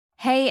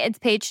Hey, it's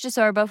Paige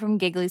DeSorbo from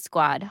Giggly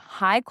Squad.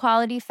 High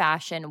quality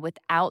fashion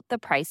without the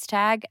price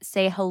tag.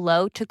 Say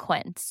hello to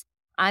Quince.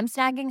 I'm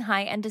snagging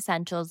high-end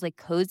essentials like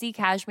cozy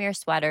cashmere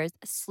sweaters,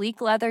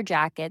 sleek leather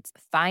jackets,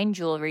 fine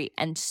jewelry,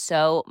 and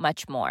so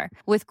much more.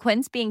 With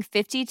Quince being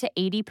 50 to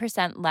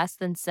 80% less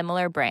than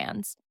similar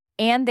brands.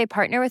 And they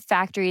partner with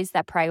factories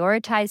that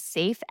prioritize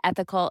safe,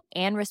 ethical,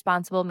 and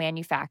responsible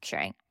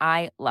manufacturing.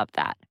 I love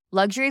that.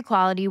 Luxury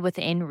quality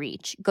within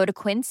reach. Go to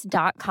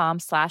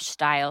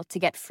quince.com/style to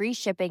get free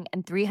shipping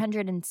and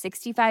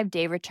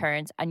 365-day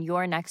returns on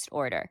your next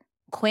order.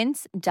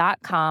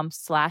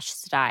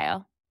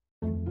 Quince.com/style.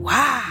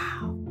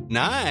 Wow.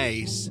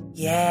 Nice.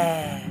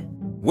 Yeah.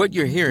 What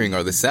you're hearing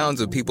are the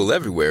sounds of people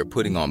everywhere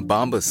putting on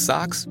Bombas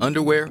socks,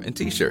 underwear, and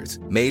T-shirts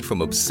made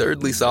from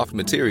absurdly soft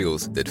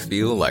materials that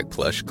feel like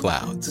plush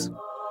clouds.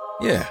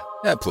 Yeah,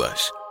 that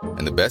plush.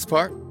 And the best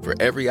part? For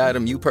every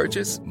item you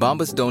purchase,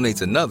 Bombas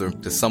donates another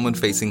to someone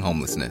facing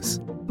homelessness.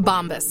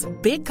 Bombas.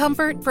 Big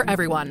comfort for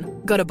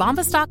everyone. Go to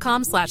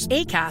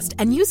bombas.com/ACAST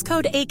and use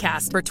code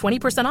ACAST for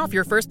 20% off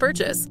your first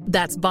purchase.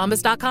 That's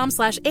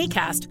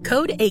bombas.com/ACAST.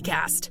 Code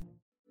ACAST.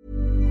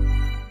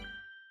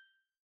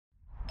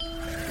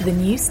 The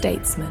New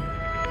Statesman.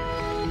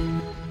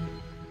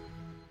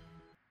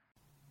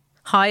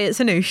 Hi, it's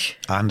Anoush.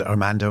 And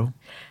Armando.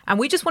 And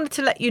we just wanted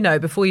to let you know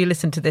before you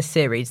listen to this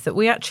series that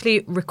we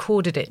actually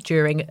recorded it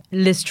during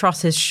Liz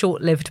Truss's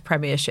short-lived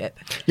premiership.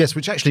 Yes,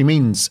 which actually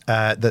means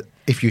that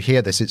if you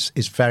hear this,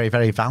 it's very,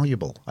 very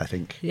valuable, I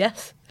think.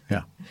 Yes.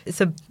 Yeah. It's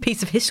a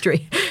piece of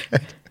history.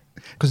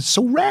 Because it's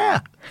so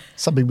rare.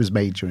 Something was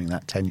made during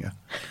that tenure.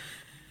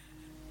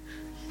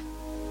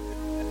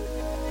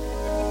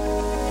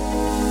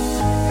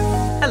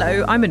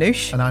 Hello, I'm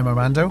Anoush. And I'm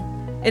Armando.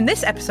 In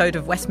this episode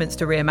of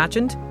Westminster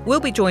Reimagined,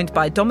 we'll be joined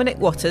by Dominic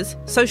Waters,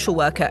 social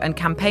worker and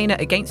campaigner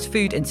against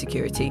food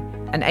insecurity,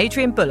 and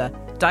Adrian Buller,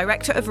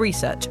 director of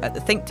research at the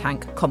think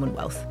tank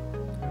Commonwealth.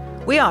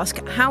 We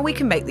ask how we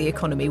can make the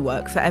economy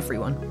work for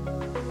everyone.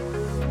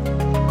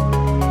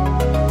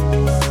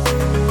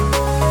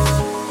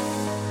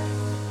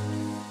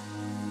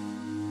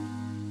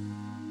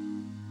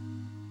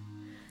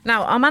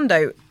 Now,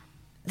 Armando,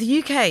 the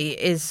UK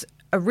is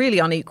a really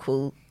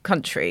unequal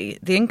country.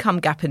 The income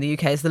gap in the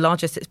UK is the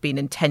largest it's been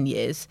in 10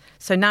 years.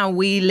 So now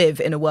we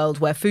live in a world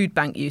where food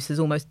bank use has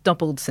almost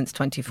doubled since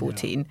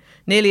 2014. Yeah.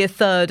 Nearly a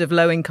third of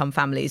low-income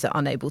families are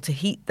unable to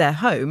heat their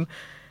home.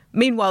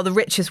 Meanwhile, the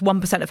richest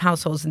 1% of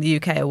households in the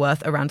UK are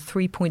worth around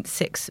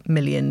 £3.6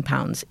 million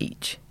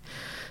each.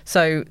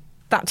 So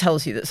that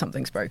tells you that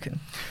something's broken.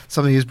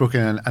 Something is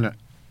broken, and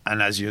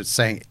as you're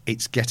saying,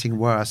 it's getting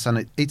worse.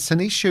 And it's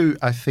an issue,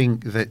 I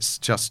think, that's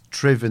just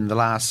driven the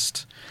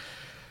last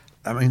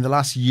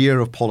year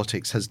of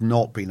politics has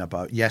not been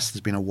about, yes,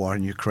 there's been a war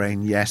in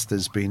Ukraine, yes,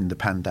 there's been the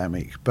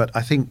pandemic, but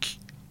I think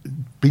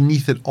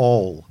beneath it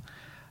all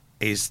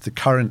is the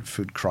current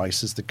food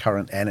crisis, the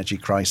current energy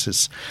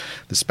crisis,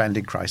 the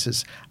spending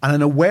crisis, and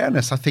an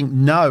awareness, I think,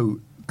 now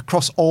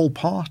across all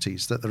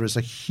parties that there is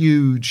a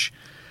huge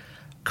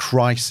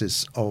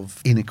crisis of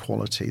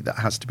inequality that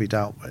has to be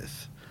dealt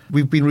with.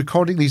 We've been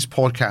recording these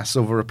podcasts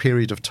over a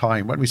period of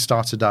time. When we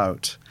started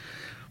out,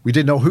 we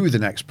didn't know who the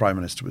next Prime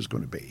Minister was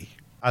going to be.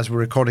 As we're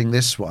recording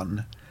this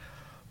one,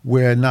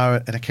 we're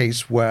now in a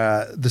case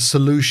where the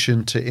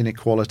solution to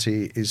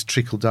inequality is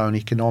trickle-down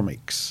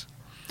economics.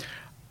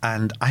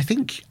 And I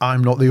think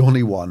I'm not the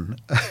only one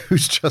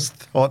who's just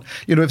thought,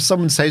 if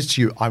someone says to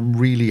you, I'm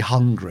really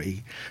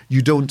hungry,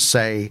 you don't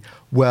say,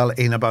 well,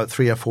 in about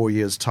 3 or 4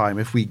 years' time,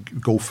 if we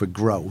go for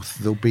growth,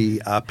 there'll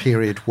be a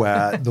period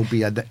where there'll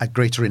be a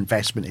greater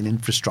investment in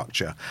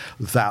infrastructure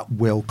that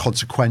will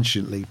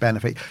consequentially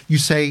benefit. You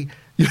say,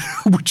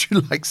 would you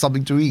like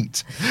something to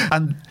eat?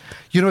 And,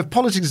 if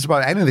politics is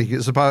about anything,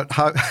 it's about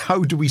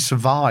how do we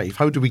survive?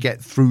 How do we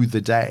get through the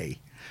day?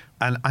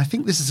 And I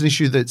think this is an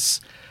issue that's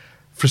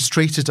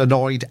frustrated,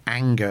 annoyed,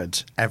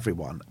 angered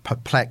everyone,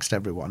 perplexed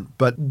everyone.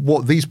 But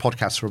what these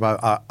podcasts are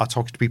about are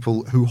talking to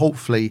people who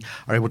hopefully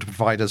are able to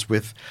provide us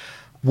with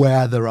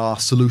where there are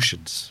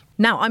solutions.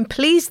 Now, I'm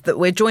pleased that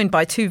we're joined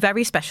by two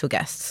very special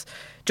guests.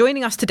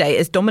 Joining us today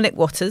is Dominic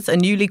Waters, a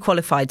newly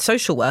qualified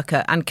social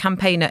worker and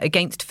campaigner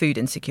against food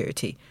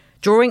insecurity,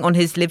 drawing on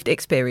his lived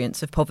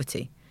experience of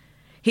poverty.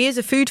 He is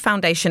a Food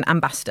Foundation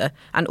ambassador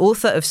and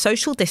author of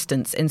Social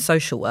Distance in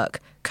Social Work,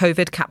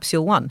 COVID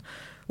Capsule 1,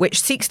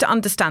 which seeks to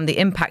understand the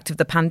impact of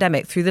the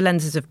pandemic through the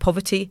lenses of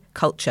poverty,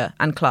 culture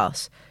and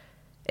class.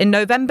 In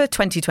November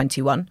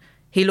 2021,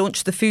 he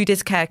launched the Food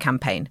is Care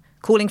campaign,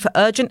 calling for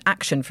urgent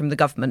action from the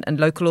government and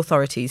local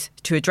authorities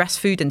to address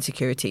food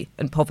insecurity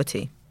and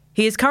poverty.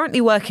 He is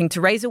currently working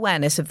to raise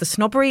awareness of the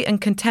snobbery and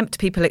contempt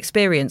people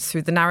experience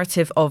through the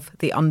narrative of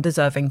the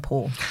undeserving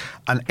poor.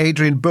 And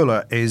Adrian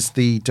Buller is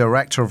the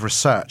Director of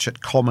Research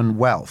at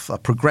Commonwealth, a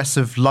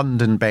progressive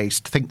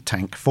London-based think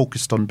tank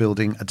focused on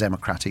building a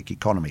democratic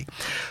economy.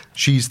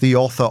 She's the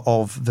author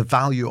of The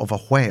Value of a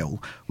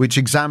Whale, which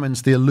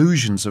examines the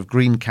illusions of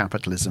green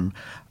capitalism,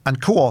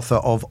 and co-author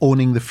of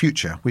Owning the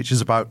Future, which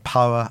is about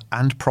power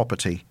and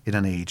property in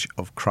an age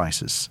of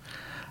crisis.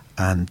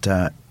 And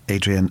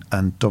Adrian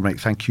and Dominic,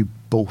 thank you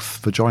both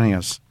for joining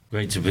us.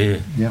 Great to be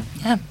here. Yeah,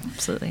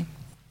 Absolutely.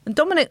 And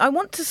Dominic, I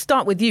want to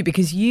start with you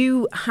because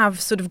you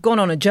have sort of gone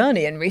on a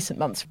journey in recent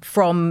months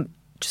from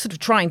sort of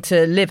trying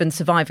to live and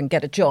survive and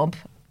get a job,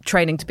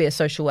 training to be a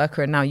social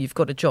worker, and now you've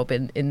got a job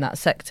in that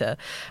sector,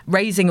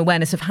 raising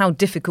awareness of how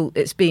difficult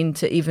it's been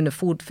to even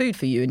afford food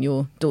for you and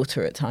your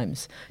daughter at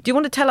times. Do you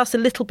want to tell us a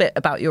little bit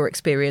about your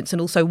experience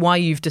and also why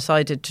you've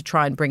decided to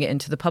try and bring it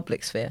into the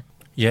public sphere?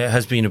 Yeah, it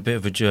has been a bit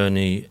of a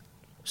journey.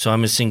 So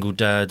I'm a single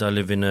dad. I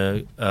live in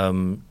a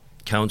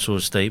council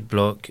estate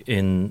block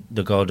in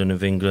the Garden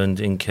of England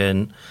in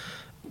Kent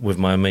with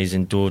my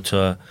amazing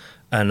daughter.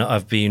 And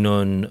I've been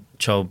on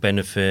child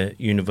benefit,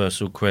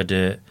 universal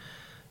credit,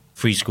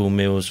 free school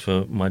meals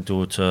for my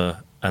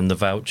daughter and the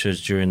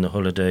vouchers during the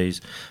holidays,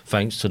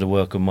 thanks to the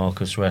work of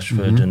Marcus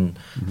Rashford and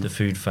the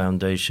Food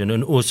Foundation.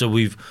 And also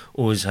we've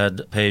always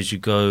had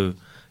pay-as-you-go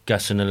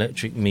gas and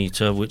electric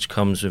meter, which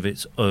comes with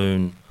its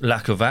own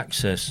lack of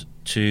access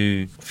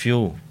to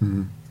fuel.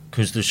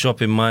 Because the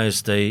shop in my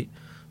estate,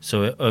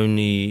 so it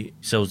only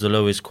sells the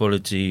lowest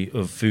quality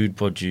of food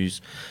produce,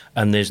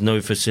 and there's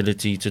no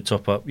facility to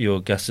top up your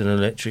gas and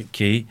electric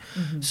key.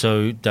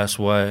 So that's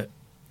why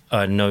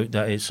I note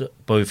that it's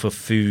both a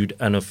food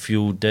and a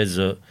fuel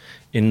desert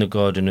in the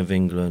Garden of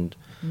England.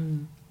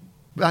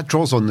 That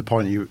draws on the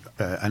point you,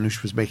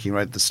 Anush, was making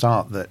right at the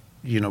start, that,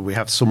 you know, we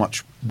have so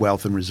much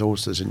wealth and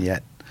resources and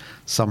yet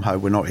somehow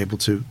we're not able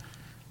to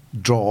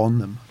draw on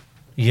them.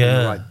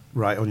 Yeah.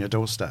 Right on your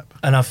doorstep.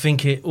 And I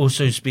think it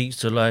also speaks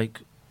to like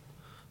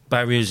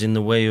barriers in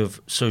the way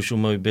of social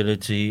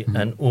mobility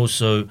and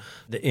also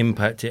the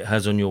impact it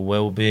has on your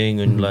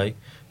well-being and like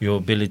your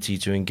ability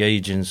to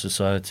engage in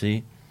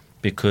society.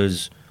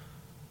 Because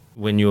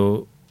when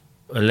your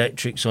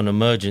electric's on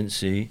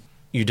emergency,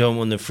 you don't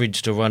want the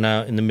fridge to run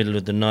out in the middle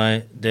of the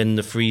night. Then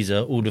the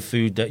freezer, all the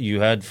food that you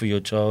had for your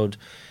child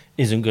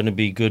isn't going to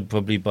be good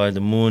probably by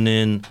the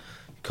morning.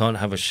 You can't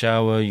have a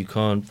shower, you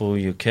can't boil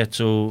your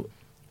kettle.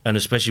 And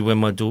especially when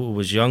my daughter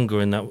was younger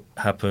and that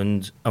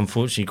happened,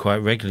 unfortunately, quite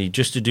regularly,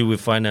 just to do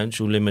with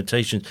financial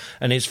limitations.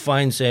 And it's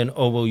fine saying,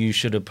 oh, well, you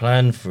should have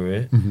planned for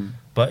it.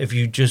 But if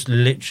you just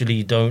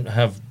literally don't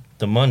have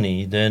the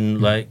money,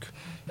 then like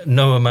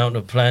no amount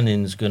of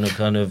planning is going to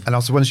kind of... And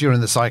also once you're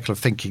in the cycle of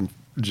thinking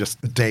just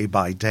day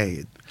by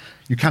day,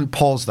 you can't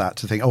pause that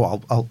to think,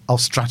 oh, I'll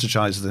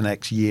strategize the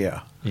next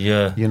year.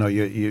 Yeah. You know,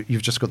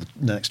 you've just got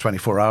the next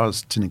 24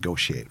 hours to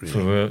negotiate, really.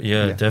 For real,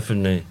 yeah,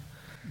 definitely.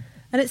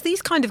 And it's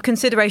these kind of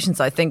considerations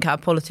I think our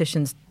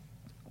politicians,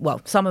 well,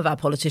 some of our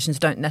politicians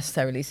don't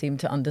necessarily seem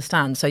to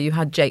understand. So you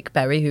had Jake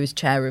Berry, who is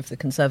chair of the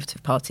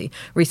Conservative Party,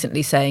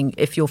 recently saying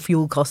if your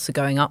fuel costs are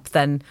going up,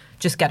 then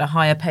just get a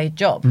higher paid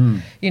job.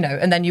 You know,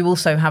 and then you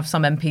also have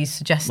some MPs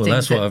suggesting... Well,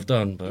 that's what I've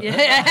done. But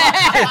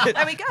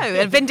there we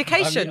go, a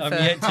vindication. I'm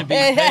yet to be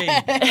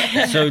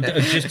paid. So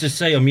just to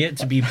say, I'm yet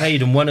to be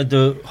paid. And one of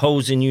the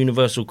holes in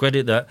universal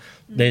credit that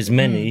there's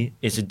many,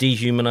 it's a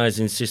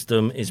dehumanising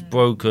system, it's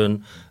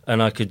broken,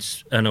 and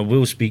I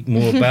will speak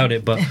more about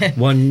it. But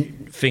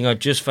one thing I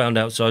just found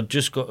out, so I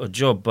just got a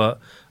job, but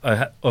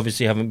I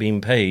obviously haven't been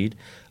paid,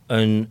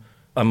 and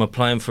I'm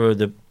applying for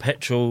the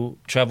petrol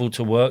travel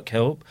to work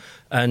help.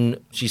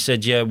 And she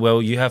said, yeah,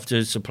 well, you have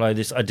to supply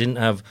this. I didn't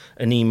have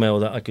an email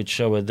that I could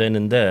show her then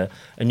and there.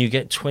 And you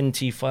get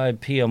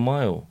 25p a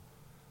mile.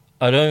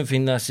 I don't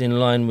think that's in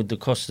line with the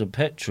cost of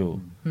petrol.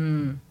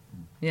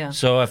 Yeah.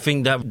 So I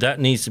think that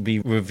needs to be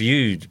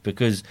reviewed,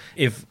 because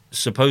if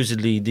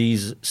supposedly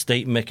these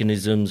state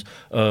mechanisms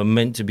are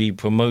meant to be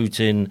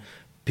promoting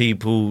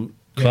people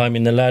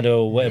climbing the ladder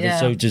or whatever,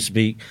 so to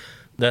speak,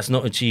 that's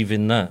not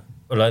achieving that.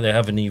 Like, they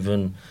haven't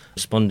even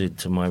responded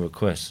to my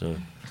request. So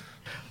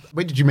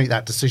when did you make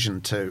that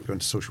decision to go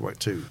into social work,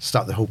 to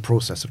start the whole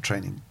process of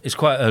training? it's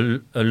quite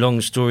a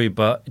long story,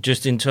 but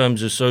just in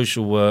terms of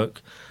social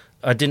work,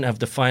 I didn't have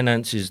the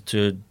finances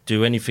to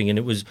do anything, and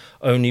it was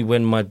only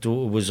when my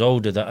daughter was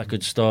older that I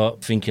could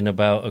start thinking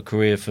about a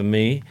career for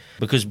me.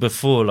 Because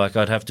before, like,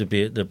 I'd have to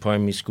be at the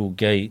primary school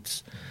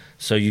gates,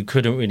 so you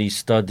couldn't really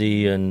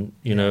study, and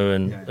you know,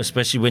 and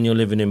especially when you're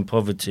living in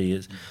poverty,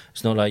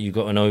 it's not like you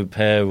got an au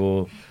pair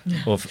or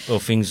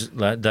things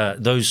like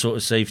that. Those sort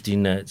of safety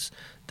nets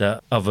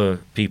that other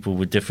people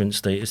with different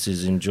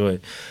statuses enjoy.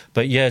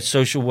 But yeah,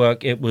 social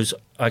work, it was,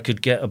 I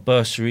could get a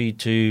bursary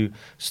to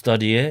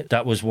study it.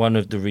 That was one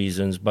of the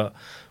reasons. But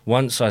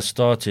once I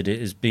started,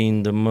 it has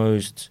been the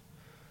most,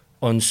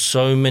 on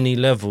so many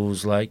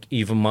levels, like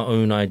even my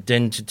own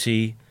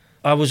identity.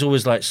 I was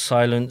always like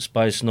silenced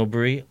by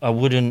snobbery. I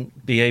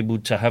wouldn't be able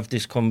to have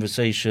this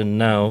conversation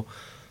now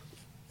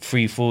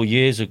 3-4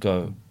 years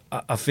ago.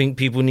 I think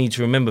people need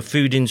to remember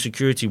food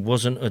insecurity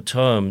wasn't a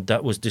term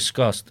that was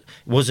discussed.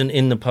 It wasn't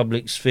in the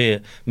public sphere,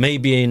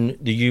 maybe in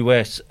the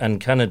US and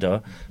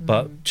Canada,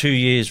 but 2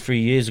 years, 3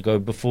 years ago,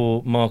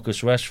 before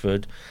Marcus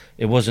Rashford,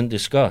 it wasn't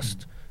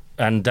discussed.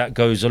 And that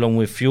goes along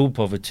with fuel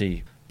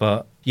poverty.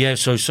 But yeah,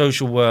 so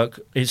social work,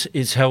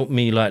 it's helped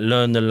me like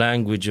learn the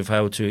language of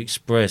how to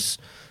express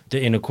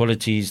the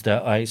inequalities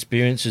that I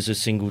experience as a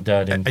single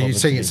dad in poverty. Are you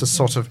saying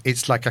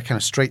it's like a kind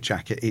of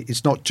straitjacket?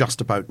 It's not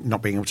just about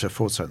not being able to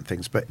afford certain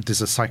things, but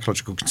there's a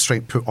psychological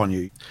constraint put on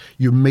you.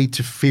 You're made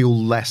to feel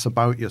less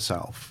about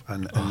yourself.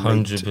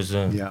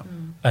 100%. Yeah.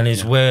 And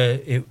it's where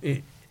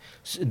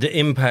the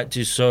impact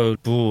is so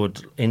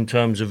broad in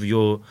terms of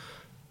your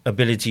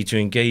ability to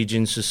engage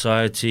in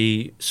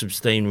society,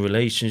 sustain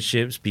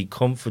relationships, be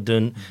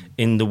confident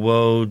in the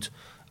world,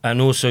 and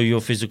also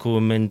your physical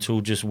and mental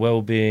just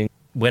well-being.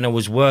 When I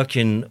was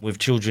working with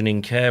children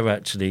in care,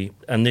 actually,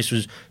 and this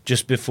was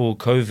just before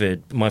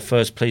COVID, my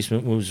first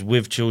placement was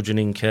with children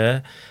in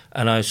care,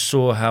 and I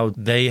saw how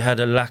they had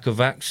a lack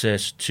of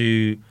access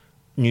to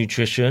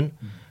nutrition.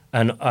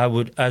 And I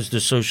would, as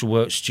the social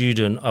work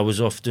student, I was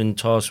often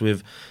tasked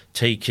with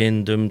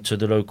taking them to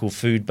the local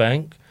food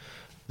bank.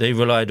 They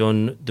relied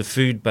on the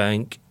food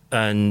bank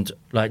and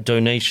like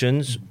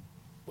donations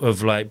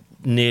of like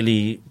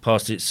nearly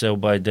past its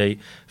sell-by date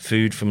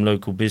food from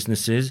local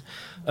businesses.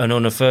 And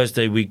on a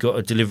Thursday, we got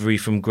a delivery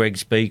from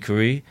Greg's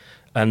Bakery.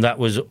 And that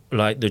was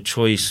like the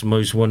choice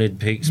most wanted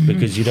picks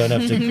because you don't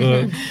have to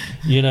cook.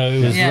 You know,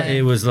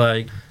 it was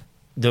like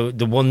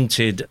the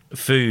wanted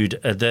food.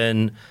 And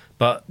then,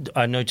 but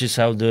I noticed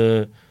how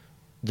the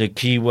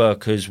key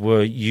workers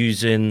were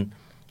using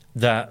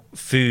that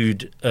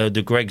food,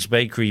 the Greg's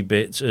Bakery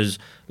bits, as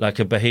like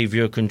a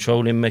behaviour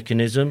controlling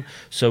mechanism.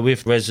 So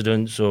if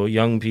residents or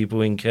young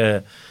people in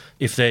care,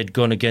 if they'd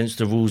gone against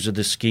the rules of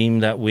the scheme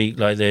that week,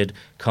 like they'd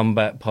come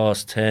back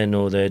past 10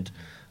 or they'd,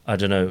 I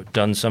don't know,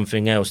 done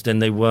something else, then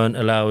they weren't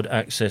allowed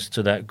access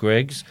to that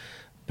Greg's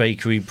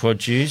Bakery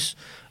produce.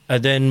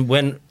 And then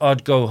when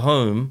I'd go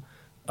home,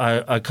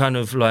 I kind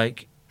of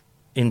like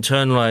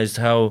internalized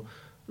how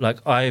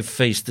like I've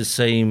faced the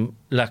same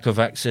lack of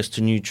access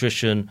to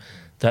nutrition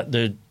that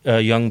the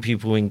young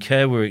people in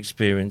care were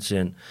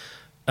experiencing.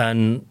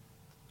 And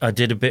I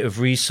did a bit of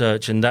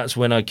research, and that's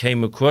when I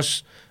came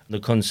across the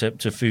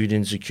concept of food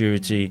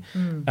insecurity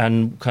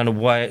and kind of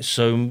why it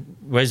so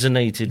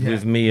resonated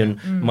with me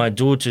and my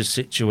daughter's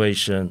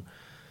situation.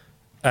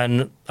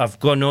 And I've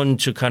gone on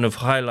to kind of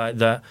highlight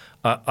that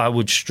I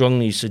would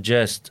strongly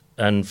suggest,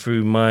 and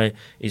through my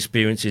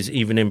experiences,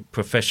 even in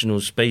professional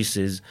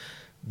spaces,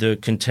 the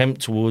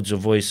contempt towards a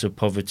voice of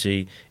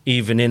poverty,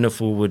 even in a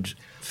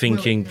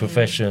forward-thinking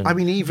profession. I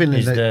mean, even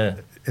is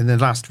in the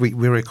last week,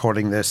 we're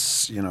recording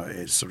this, you know,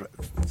 it's sort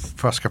of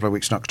first couple of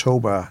weeks in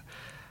October,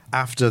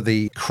 after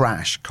the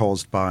crash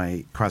caused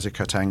by Kwasi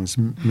Kwarteng's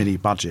mini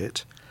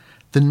budget.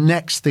 The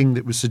next thing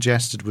that was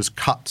suggested was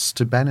cuts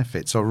to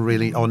benefits, or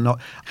not,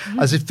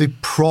 as if the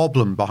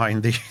problem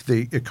behind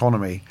the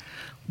economy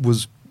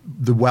was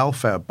the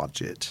welfare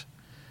budget.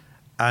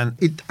 And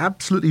it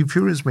absolutely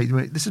infuriates me.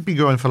 This has been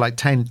going for like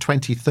 10,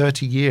 20,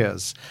 30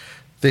 years.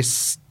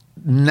 This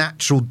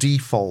natural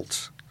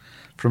default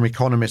from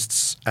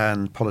economists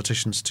and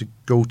politicians to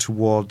go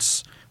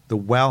towards the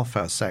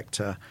welfare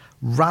sector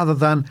rather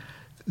than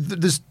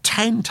there's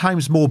 10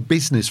 times more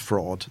business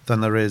fraud than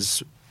there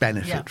is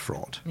benefit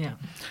fraud.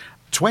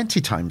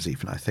 20 times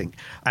even, I think.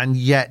 And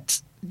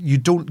yet you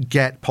don't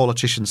get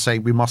politicians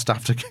saying we must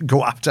have to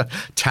go after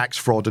tax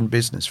fraud and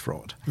business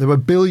fraud. There were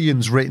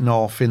billions written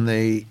off in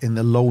the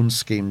loan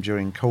scheme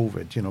during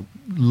COVID, you know,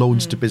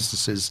 loans to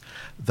businesses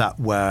that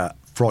were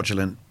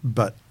fraudulent,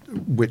 but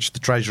which the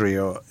Treasury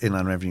or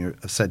Inland Revenue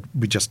have said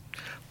we just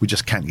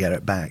can't get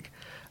it back.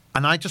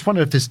 And I just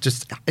wonder if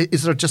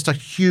is there just a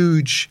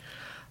huge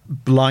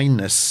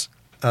blindness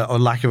or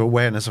lack of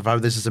awareness of how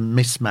this is a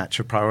mismatch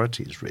of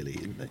priorities, really?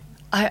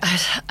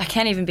 I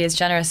can't even be as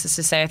generous as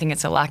to say I think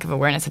it's a lack of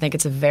awareness. I think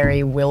it's a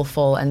very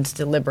willful and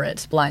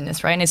deliberate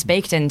blindness, right? And it's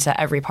baked into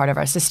every part of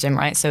our system,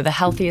 right? So the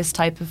healthiest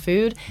type of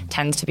food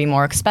tends to be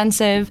more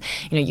expensive.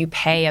 You know, you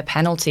pay a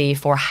penalty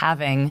for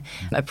having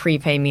a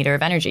prepaid meter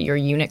of energy. Your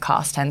unit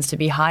cost tends to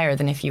be higher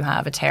than if you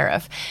have a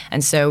tariff.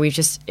 And so we've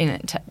just,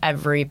 into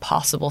every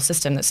possible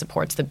system that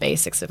supports the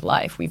basics of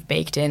life, we've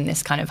baked in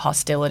this kind of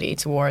hostility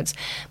towards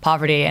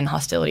poverty and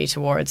hostility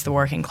towards the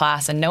working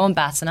class. And no one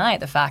bats an eye at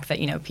the fact that,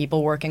 you know,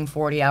 people working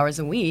 40 hours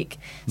a week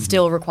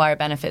still require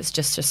benefits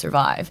just to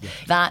survive.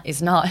 That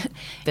is not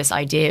this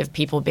idea of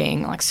people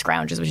being like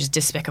scroungers, which is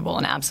despicable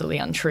and absolutely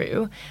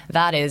untrue.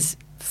 That is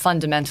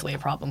fundamentally a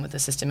problem with the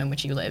system in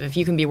which you live. If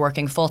you can be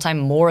working full-time,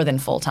 more than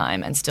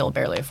full-time, and still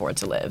barely afford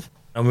to live.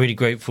 I'm really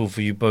grateful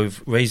for you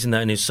both raising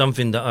that, and it's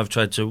something that I've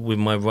tried to, with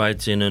my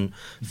writing and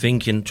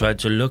thinking, tried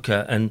to look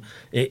at. And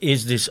it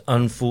is this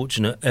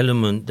unfortunate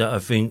element that I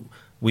think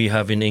we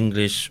have in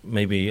English,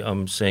 maybe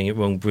I'm saying it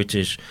wrong,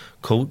 British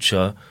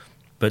culture,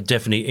 but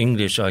definitely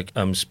English I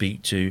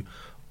speak to,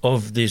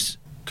 of this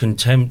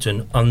contempt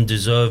and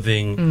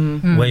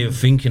undeserving way of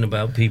thinking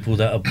about people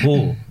that are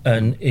poor.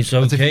 And it's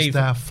okay. As if it's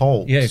their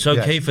fault. Yeah, it's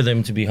okay for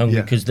them to be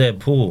hungry because they're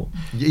poor.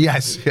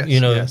 Yes, you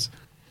know, yes.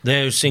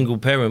 They're a single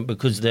parent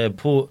because they're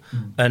poor.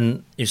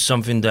 And it's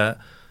something that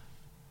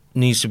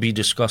needs to be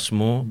discussed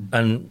more.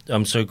 And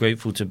I'm so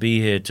grateful to be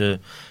here to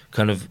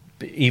kind of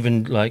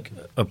even like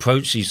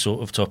approach these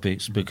sort of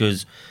topics,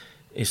 because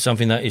it's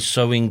something that is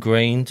so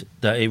ingrained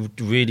that it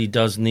really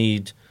does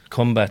need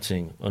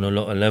combating on a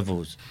lot of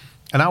levels.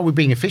 And are we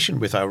being efficient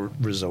with our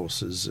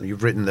resources?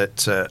 You've written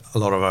that a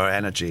lot of our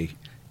energy,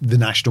 the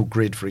national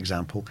grid, for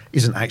example,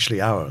 isn't actually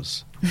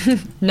ours.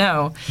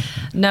 No.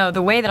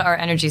 The way that our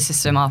energy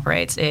system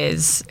operates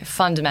is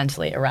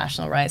fundamentally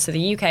irrational, right? So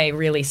the UK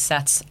really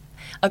sets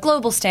a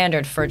global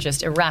standard for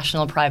just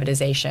irrational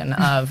privatization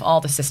of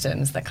all the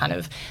systems that kind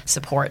of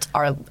support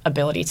our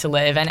ability to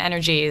live. And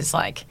energy is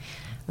like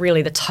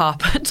really the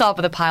top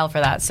of the pile for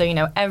that. So,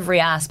 every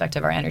aspect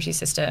of our energy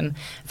system,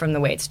 from the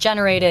way it's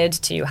generated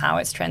to how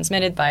it's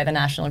transmitted by the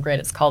national grid,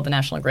 it's called the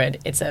national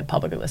grid, it's a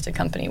publicly listed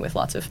company with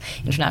lots of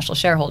international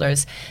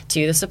shareholders,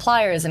 to the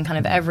suppliers, and kind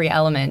of every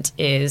element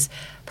is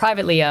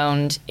privately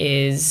owned,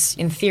 is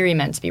in theory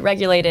meant to be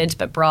regulated,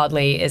 but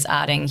broadly is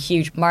adding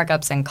huge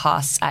markups and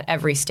costs at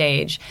every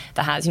stage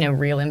that has,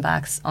 real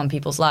impacts on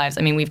people's lives.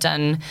 I mean, we've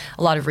done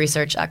a lot of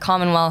research at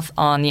Commonwealth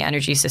on the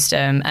energy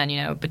system,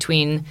 and,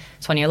 between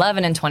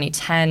 2011 and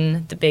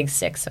 2010, the big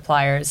six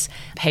suppliers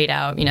paid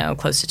out,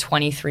 close to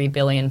 £23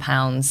 billion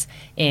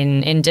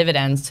in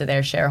dividends to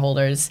their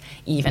shareholders,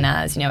 even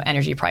as,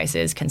 energy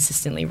prices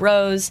consistently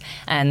rose.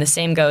 And the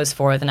same goes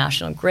for the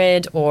national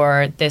grid,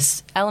 or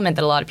this element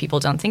that a lot of people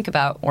don't think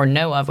about or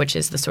know of, which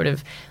is the sort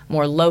of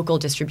more local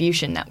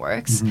distribution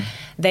networks. Mm-hmm.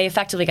 They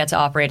effectively get to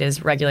operate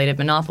as regulated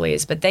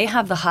monopolies, but they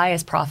have the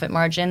highest profit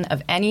margin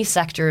of any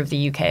sector of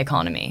the UK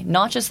economy,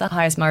 not just the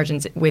highest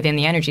margins within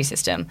the energy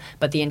system,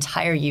 but the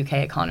entire UK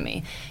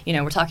economy.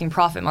 We're talking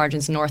profit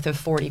margins north of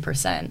 40%.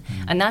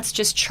 Mm-hmm. And that's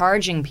just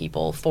charging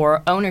people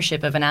for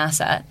ownership of an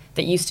asset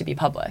that used to be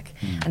public.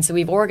 Mm-hmm. And so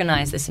we've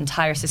organized this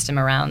entire system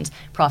around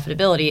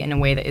profitability in a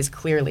way that is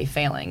clearly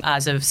failing.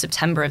 As of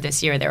September of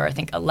this year, there were, I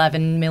think,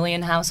 11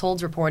 million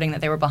households reporting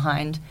that they were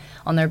behind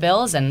on their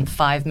bills, and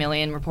 5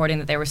 million reporting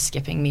that they were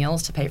skipping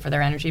meals to pay for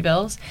their energy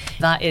bills.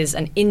 That is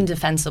an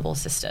indefensible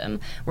system.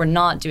 We're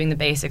not doing the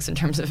basics in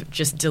terms of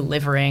just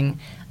delivering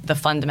the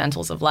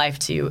fundamentals of life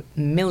to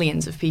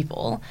millions of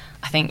people.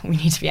 I think we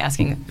need to be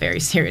asking very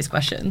serious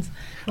questions.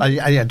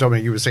 Yeah,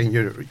 Dominic, you were saying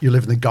you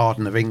live in the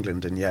Garden of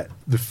England, and yet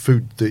the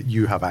food that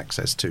you have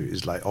access to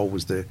is like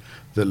always the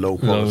low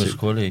quality. Lowest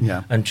quality.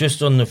 Yeah. And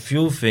just on the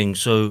fuel thing,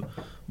 so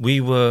we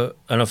were,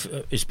 and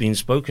it's been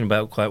spoken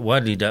about quite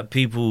widely, that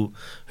people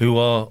who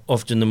are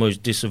often the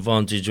most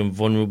disadvantaged and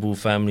vulnerable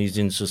families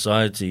in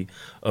society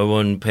are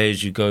on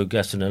pay-as-you-go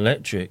gas and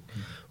electric.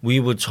 We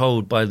were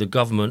told by the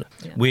government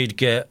we'd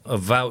get a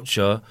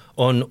voucher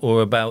on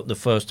or about the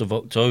 1st of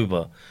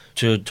October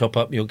to top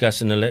up your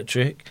gas and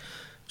electric.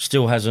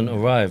 Still hasn't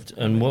arrived.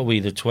 And what are we,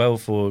 the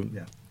 12th or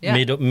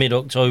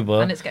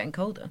mid-October? And it's getting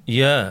colder.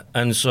 Yeah.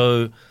 And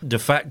so the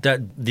fact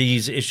that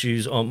these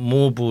issues aren't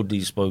more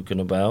broadly spoken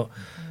about,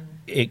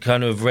 it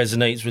kind of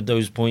resonates with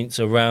those points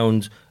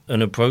around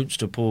an approach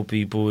to poor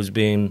people as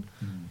being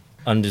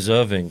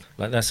undeserving.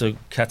 Like, that's a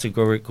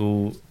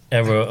categorical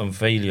error and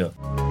failure.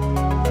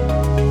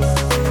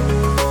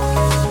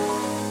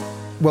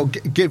 Well,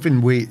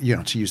 given we,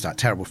 to use that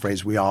terrible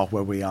phrase, we are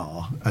where we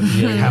are, and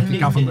we have the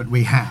government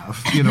we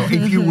have.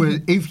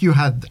 If you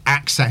had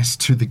access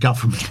to the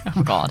government,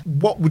 oh God,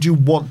 what would you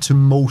want to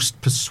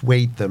most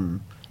persuade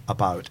them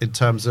about in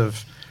terms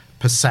of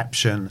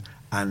perception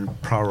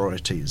and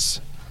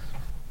priorities?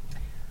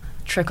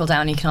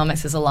 Trickle-down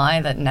economics is a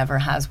lie that never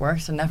has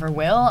worked and never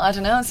will. I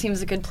don't know. It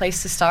seems a good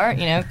place to start.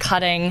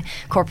 Cutting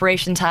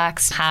corporation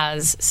tax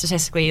has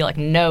statistically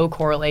no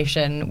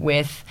correlation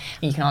with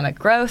economic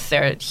growth.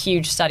 There are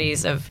huge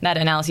studies of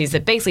meta-analyses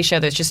that basically show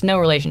there's just no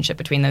relationship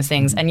between those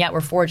things, and yet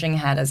we're forging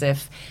ahead as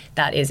if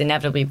that is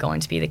inevitably going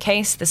to be the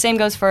case. The same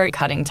goes for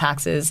cutting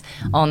taxes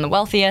on the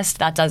wealthiest.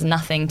 That does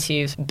nothing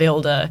to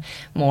build a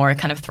more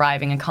kind of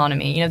thriving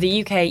economy.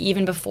 The UK,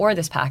 even before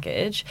this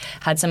package,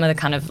 had some of the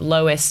kind of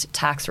lowest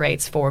tax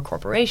rates for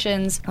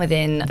corporations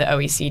within the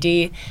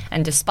OECD.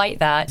 And despite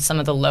that, some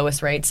of the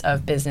lowest rates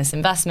of business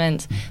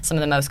investment, some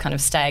of the most kind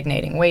of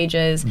stagnating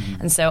wages.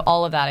 Mm-hmm. And so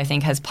all of that, I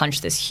think, has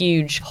punched this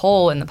huge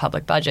hole in the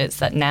public budgets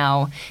that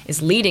now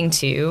is leading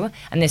to,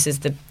 and this is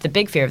the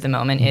big fear of the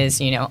moment,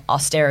 is,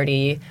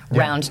 austerity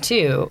round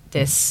two,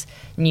 this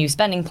new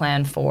spending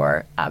plan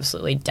for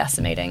absolutely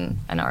decimating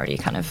an already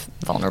kind of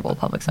vulnerable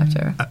public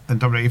sector. And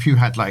Dominic, if you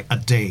had a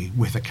day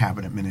with a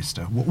cabinet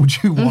minister, what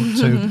would you want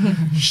to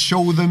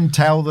show them,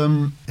 tell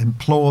them,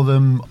 implore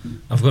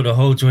them? I've got a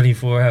whole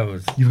 24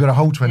 hours. You've got a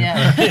whole 24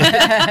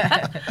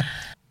 hours.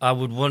 I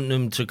would want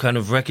them to kind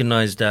of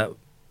recognise that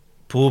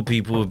poor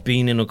people have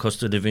been in a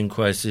cost of living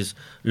crisis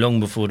long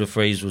before the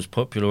phrase was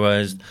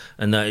popularised,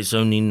 and that it's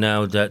only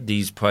now that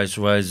these price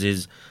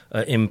rises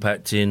are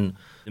impacting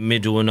the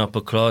middle and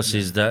upper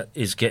classes that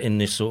is getting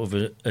this sort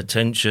of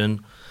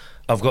attention.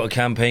 I've got a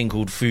campaign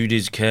called Food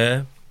is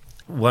Care.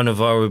 One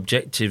of our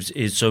objectives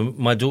is, so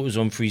my daughter's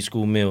on free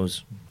school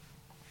meals,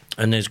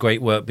 and there's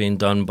great work being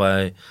done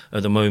by,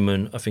 at the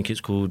moment, I think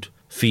it's called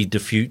Feed the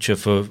Future,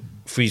 for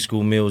free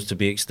school meals to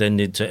be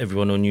extended to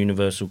everyone on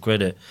universal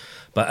credit.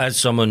 But as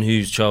someone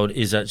whose child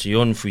is actually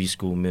on free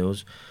school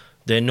meals,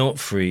 they're not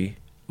free.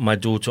 My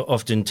daughter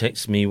often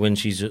texts me when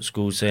she's at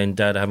school saying,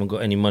 "Dad, I haven't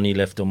got any money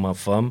left on my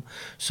thumb."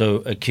 So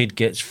a kid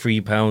gets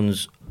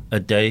 £3 a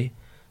day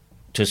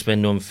to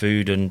spend on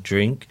food and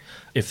drink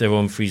if they're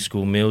on free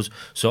school meals.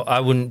 So I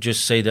wouldn't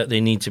just say that they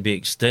need to be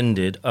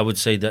extended. I would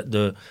say that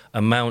the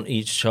amount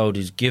each child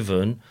is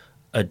given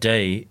a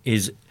day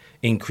is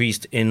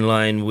increased in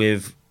line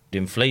with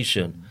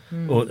inflation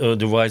or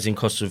the rising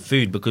cost of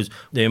food, because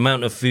the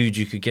amount of food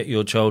you could get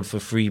your child for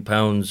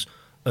 £3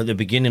 at the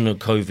beginning of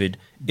COVID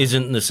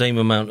isn't the same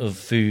amount of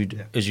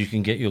food as you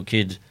can get your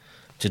kid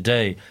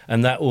today.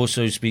 And that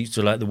also speaks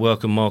to like the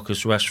work of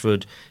Marcus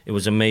Rashford. It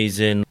was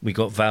amazing. We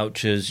got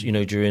vouchers, you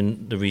know,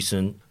 during the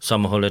recent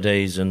summer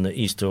holidays and the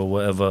Easter or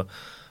whatever.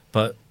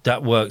 But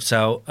that works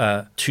out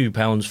at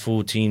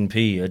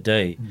 £2.14p a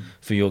day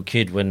for your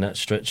kid when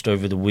that's stretched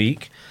over the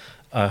week.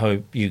 I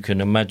hope you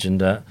can imagine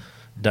that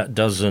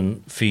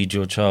doesn't feed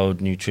your child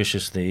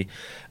nutritiously.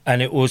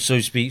 And it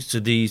also speaks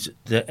to the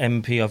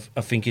MP,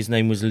 I think his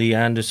name was Lee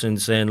Anderson,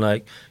 saying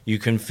like, you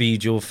can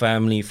feed your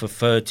family for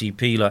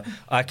 30p. Like,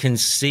 I can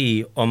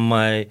see on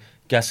my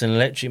gas and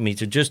electric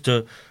meter just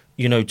to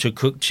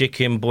cook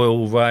chicken,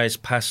 boil rice,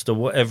 pasta,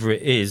 whatever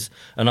it is.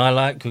 And I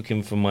like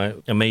cooking for my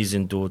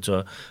amazing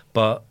daughter,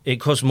 but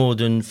it costs more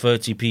than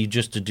 30p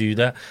just to do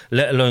that,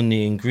 let alone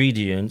the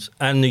ingredients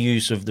and the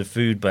use of the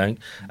food bank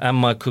and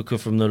my cooker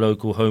from the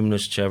local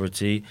homeless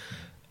charity.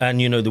 And,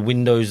 you know, the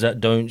windows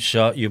that don't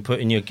shut, you're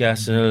putting your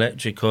gas and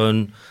electric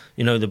on,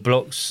 you know, the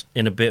block's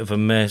in a bit of a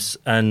mess,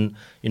 and,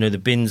 you know, the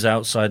bins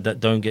outside that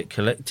don't get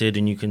collected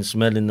and you can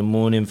smell in the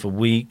morning for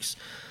weeks.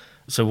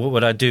 So what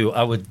would I do?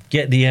 I would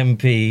get the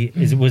MP.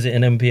 Was it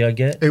an MP I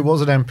get? It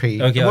was an MP.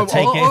 Okay, I'll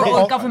take it.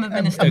 Or a government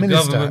minister. A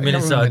government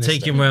minister. I'd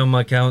take him around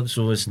my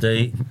council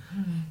estate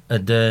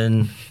and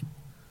then...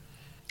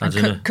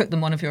 Cook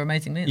them one of your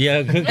amazing meals.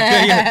 Yeah,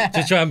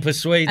 to try and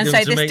persuade and them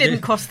say to this make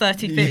didn't cost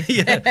 30p.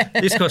 Yeah,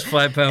 this cost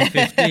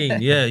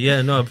 £5.15.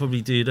 Yeah, no, I'd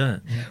probably do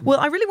that. Well,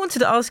 I really wanted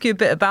to ask you a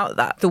bit about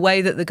that, the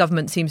way that the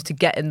government seems to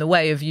get in the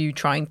way of you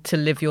trying to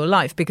live your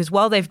life, because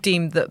while they've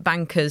deemed that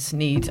bankers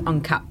need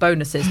uncapped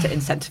bonuses to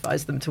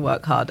incentivise them to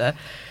work harder,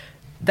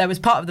 there was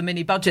part of the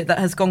mini budget that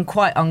has gone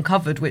quite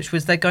uncovered, which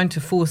was they're going to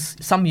force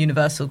some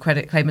universal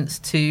credit claimants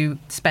to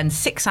spend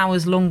 6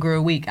 hours longer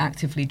a week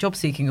actively job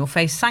seeking or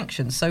face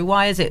sanctions. So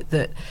why is it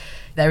that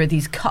there are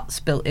these cuts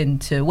built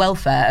into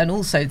welfare and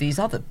also these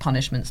other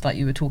punishments, like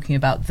you were talking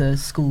about, the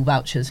school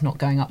vouchers not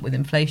going up with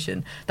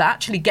inflation, that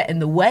actually get in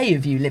the way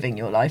of you living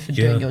your life and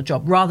doing your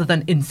job rather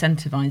than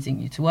incentivising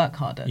you to work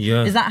harder?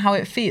 Yeah. Is that how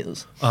it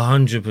feels?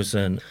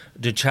 100%.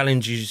 The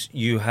challenges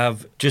you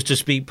have, just to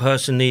speak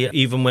personally,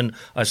 even when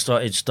I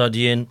started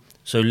studying,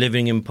 so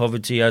living in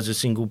poverty as a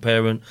single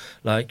parent,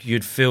 like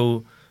you'd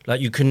feel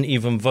like you couldn't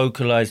even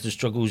vocalise the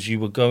struggles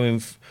you were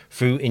going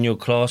through in your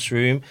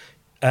classroom.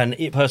 And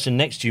a person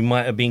next to you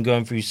might have been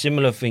going through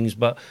similar things,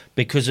 but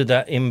because of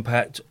that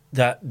impact,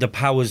 that the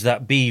powers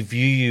that be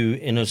view you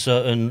in a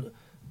certain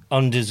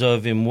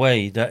undeserving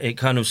way, that it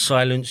kind of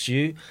silenced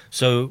you.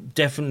 So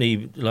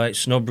definitely, like,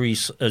 snobbery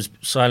has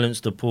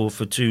silenced the poor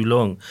for too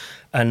long.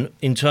 And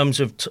in terms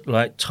of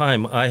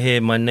time, I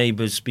hear my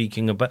neighbours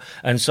speaking about,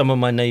 and some of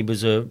my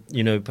neighbours are,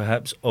 you know,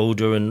 perhaps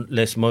older and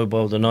less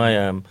mobile than I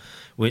am,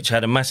 which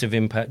had a massive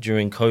impact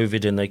during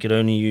COVID, and they could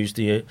only use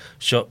the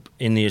shop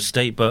in the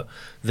estate. But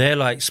they're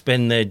like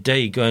spend their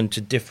day going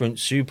to different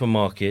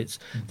supermarkets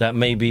that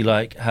maybe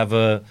like have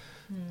a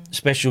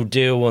special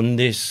deal on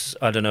this,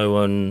 I don't know,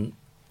 on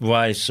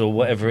rice or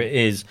whatever it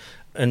is,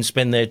 and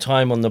spend their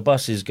time on the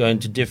buses going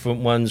to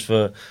different ones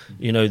for,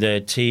 you know, their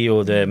tea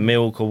or their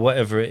milk or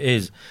whatever it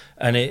is.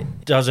 And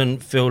it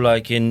doesn't feel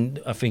like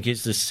I think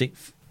it's the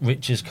sixth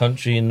richest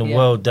country in the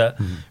world that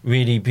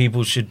really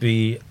people should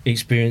be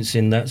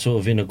experiencing that sort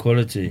of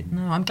inequality.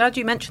 No, I'm glad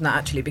you mentioned that,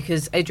 actually,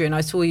 because Adrian, I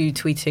saw you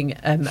tweeting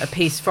a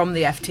piece from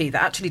the FT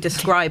that actually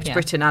described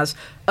Britain as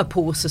a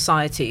poor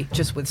society,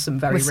 just with some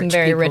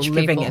very rich people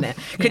living in it.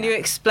 Can you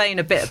explain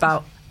a bit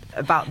about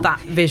that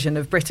vision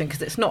of Britain,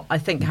 because it's not, I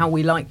think, how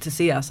we like to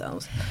see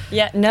ourselves?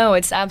 Yeah, no,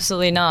 it's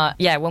absolutely not.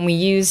 Yeah, when we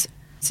use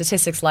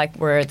statistics like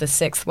we're the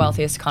sixth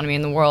wealthiest economy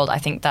in the world, I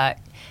think that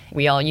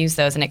we all use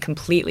those, and it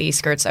completely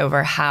skirts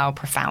over how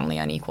profoundly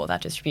unequal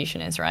that distribution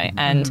is, right?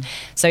 And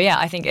so, yeah,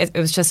 I think it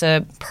was just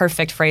a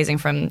perfect phrasing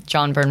from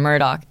John Byrne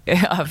Murdoch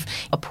of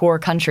a poor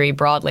country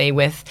broadly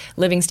with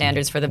living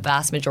standards for the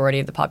vast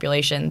majority of the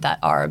population that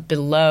are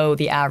below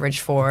the average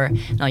for,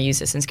 and I'll use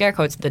this in scare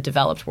quotes, the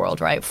developed world,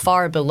 right?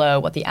 Far below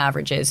what the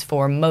average is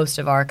for most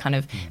of our kind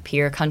of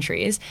peer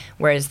countries,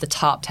 whereas the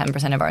top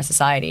 10% of our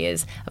society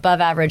is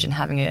above average and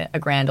having a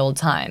grand old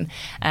time.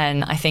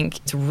 And I think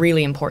it's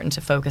really important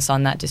to focus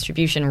on that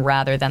distribution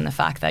rather than the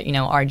fact that, you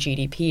know, our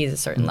GDP is a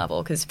certain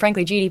level, because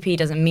frankly GDP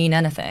doesn't mean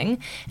anything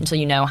until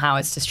you know how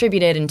it's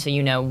distributed, until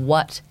you know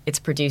what it's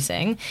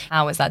producing,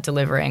 how is that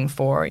delivering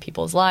for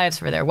people's lives,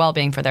 for their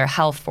well-being, for their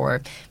health,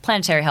 for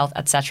planetary health,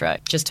 etc.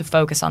 Just to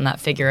focus on that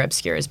figure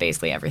obscures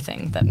basically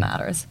everything that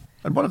matters.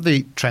 And one of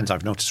the trends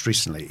I've noticed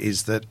recently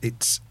is that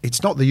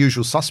it's not the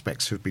usual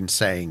suspects who've been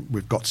saying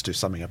we've got to do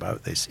something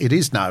about this. It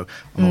is now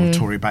a lot of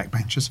Tory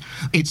backbenchers.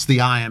 It's the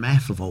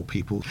IMF of all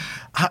people.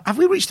 Have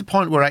we reached the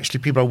point where actually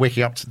people are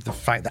waking up to the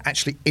fact that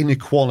actually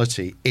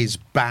inequality is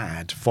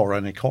bad for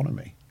an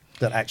economy?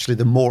 that actually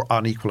the more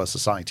unequal a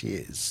society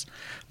is,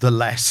 the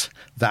less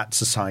that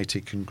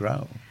society can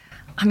grow?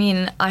 I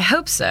mean, I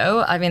hope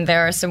so. I mean,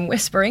 there are some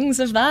whisperings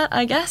of that,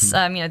 I guess.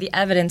 The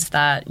evidence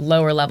that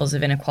lower levels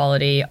of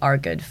inequality are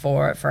good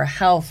for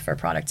health, for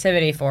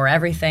productivity, for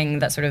everything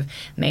that sort of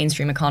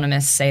mainstream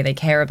economists say they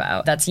care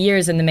about. That's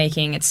years in the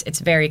making. It's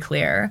very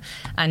clear.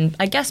 And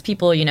I guess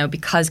people,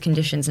 because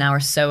conditions now are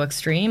so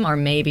extreme, are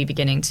maybe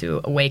beginning to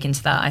awaken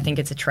to that. I think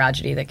it's a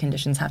tragedy that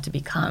conditions have to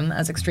become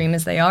as extreme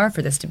as they are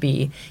for this to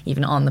be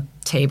even on the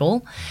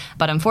table.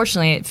 But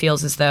unfortunately, it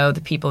feels as though the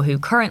people who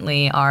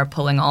currently are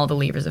pulling all the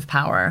levers of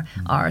power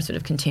are sort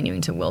of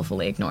continuing to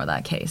willfully ignore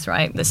that case,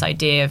 right? This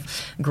idea of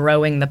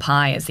growing the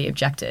pie as the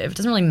objective. It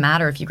doesn't really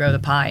matter if you grow the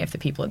pie if the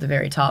people at the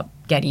very top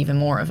get even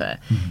more of it,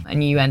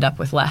 and you end up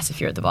with less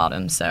if you're at the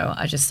bottom. So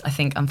I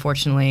think,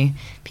 unfortunately,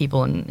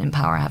 people in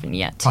power haven't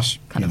yet. Plus,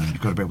 you've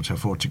got to be able to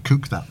afford to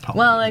cook that pie.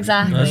 Well,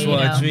 exactly. That's what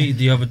I tweeted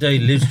the other day.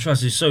 Liz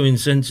Truss is so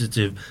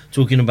insensitive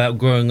talking about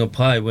growing a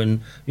pie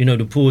when,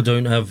 the poor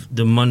don't have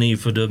the money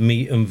for the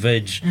meat and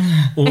veg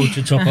or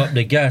to top up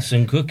the gas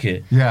and cook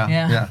it.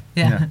 Yeah.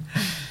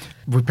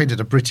 We've painted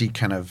a pretty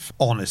kind of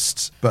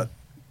honest but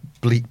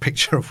bleak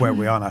picture of where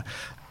we are now.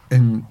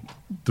 In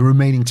the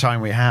remaining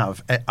time we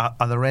have,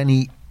 are there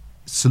any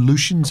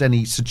solutions,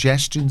 any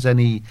suggestions,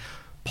 any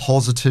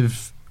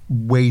positive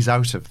ways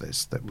out of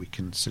this that we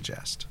can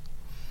suggest?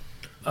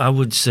 I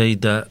would say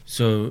that,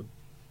 so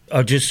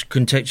I'll just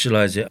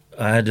contextualize it.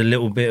 I had a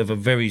little bit of a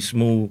very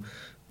small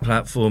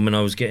platform and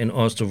I was getting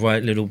asked to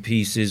write little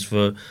pieces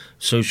for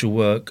social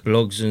work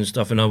blogs and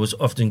stuff, and I was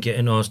often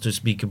getting asked to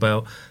speak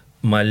about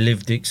my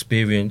lived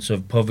experience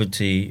of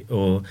poverty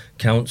or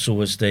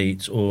council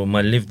estates or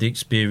my lived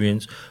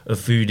experience of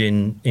food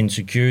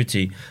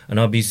insecurity. And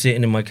I'll be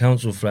sitting in my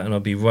council flat and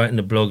I'll be writing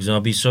the blogs and I'll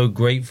be so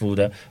grateful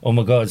that, oh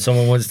my God,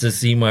 someone wants to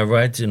see my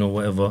writing or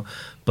whatever.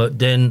 But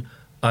then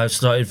I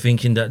started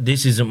thinking that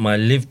this isn't my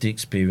lived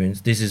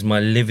experience, this is my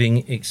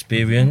living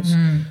experience.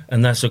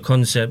 And that's a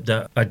concept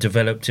that I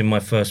developed in my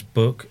first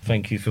book,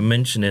 thank you for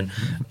mentioning.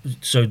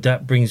 So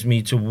that brings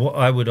me to what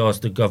I would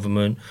ask the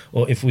government,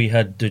 or if we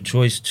had the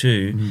choice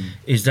to,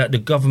 is that the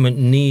government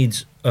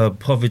needs a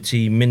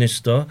poverty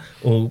minister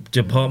or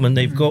department.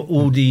 They've got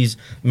all these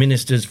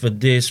ministers for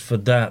this, for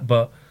that,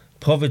 but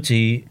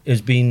poverty has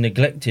been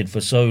neglected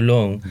for so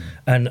long,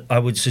 and I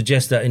would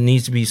suggest that it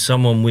needs to be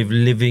someone with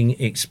living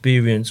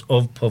experience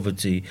of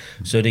poverty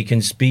so they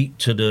can speak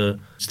to the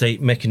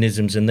state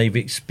mechanisms and they've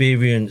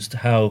experienced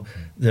how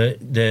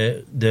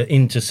the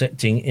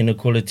intersecting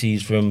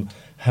inequalities from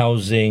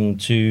housing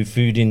to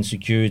food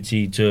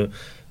insecurity to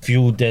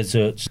fuel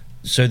deserts,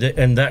 so that,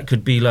 and that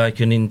could be like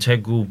an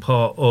integral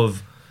part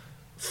of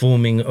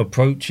forming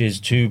approaches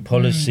to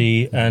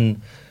policy.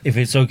 And if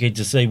it's okay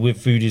to say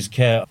with food is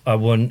care, I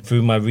want,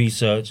 through my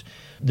research,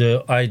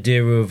 the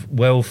idea of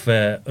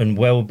welfare and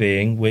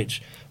well-being,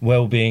 which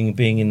well-being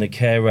being in the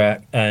Care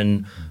Act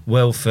and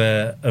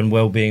welfare and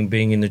well-being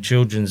being in the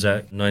Children's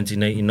Act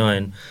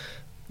 1989,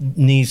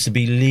 needs to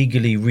be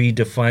legally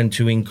redefined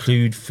to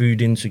include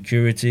food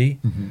insecurity.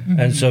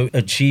 And so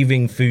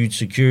achieving food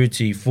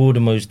security for the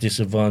most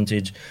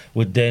disadvantaged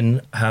would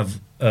then have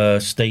a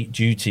state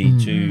duty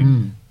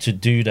to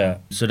do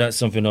that. So that's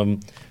something I'm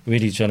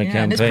really trying to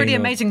campaign and it's pretty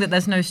on. amazing that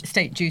there's no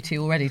state duty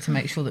already to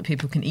make sure that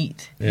people can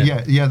eat.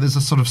 Yeah, there's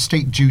a sort of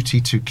state duty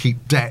to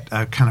keep debt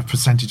a kind of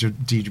percentage of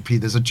GDP.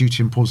 There's a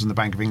duty imposed on the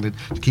Bank of England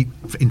to keep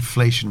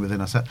inflation within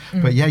us.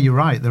 But yeah, you're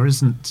right. There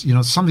isn't,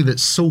 something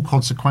that's so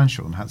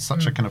consequential and has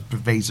such a kind of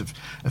pervasive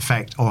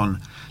effect on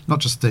not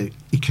just the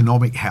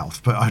economic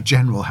health, but our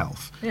general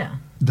health. Yeah.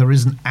 There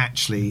isn't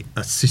actually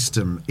a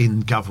system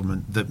in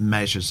government that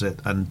measures it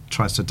and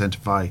tries to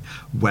identify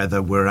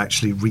whether we're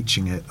actually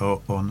reaching it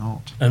or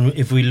not. And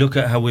if we look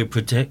at how we're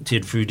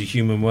protected through the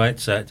Human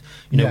Rights Act,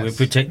 we're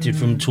protected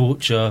from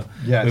torture,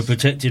 we're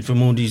protected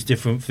from all these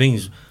different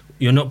things.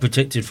 You're not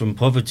protected from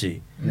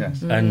poverty.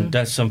 Yes. And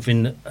that's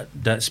something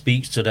that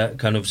speaks to that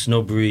kind of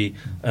snobbery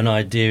and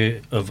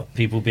idea of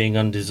people being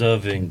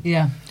undeserving.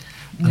 Yeah.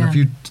 And have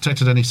you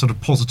detected any sort of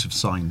positive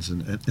signs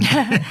in anything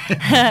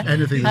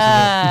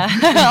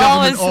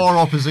government or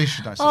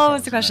opposition, I suppose?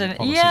 Always the question.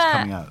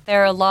 Coming out?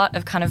 There are a lot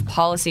of kind of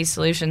policy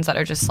solutions that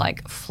are just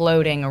like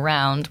floating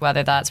around,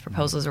 whether that's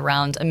proposals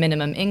around a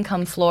minimum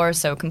income floor,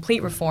 so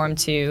complete reform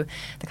to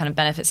the kind of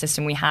benefit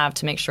system we have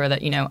to make sure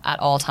that, at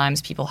all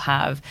times people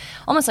have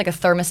almost like a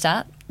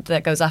thermostat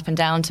that goes up and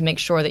down to make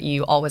sure that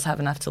you always have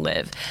enough to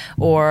live,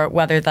 or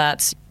whether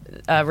that's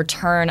a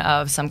return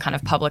of some kind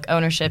of public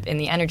ownership in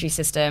the energy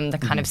system. The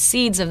kind of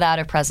seeds of that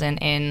are present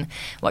in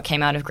what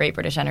came out of Great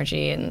British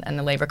Energy and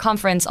the Labour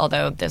Conference,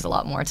 although there's a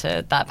lot more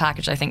to that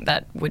package, I think,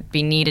 that would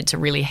be needed to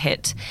really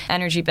hit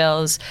energy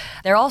bills.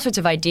 There are all sorts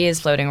of ideas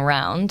floating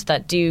around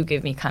that do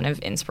give me kind of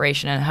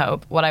inspiration and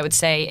hope. What I would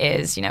say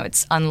is,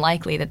 it's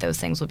unlikely that those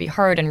things will be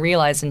heard and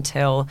realized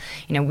until,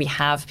 we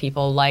have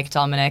people like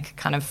Dominic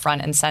kind of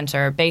front and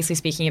center, basically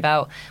speaking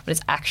about what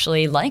it's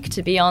actually like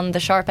to be on the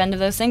sharp end of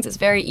those things. It's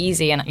very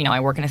easy, and I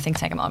work in a think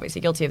tank. I'm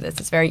obviously guilty of this.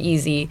 It's very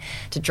easy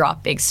to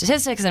drop big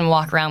statistics and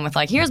walk around with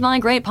like, here's my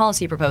great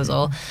policy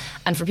proposal.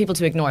 And for people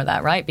to ignore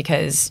that, right?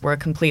 Because we're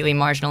completely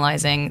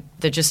marginalizing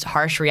the just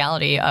harsh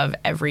reality of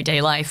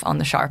everyday life on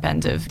the sharp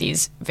end of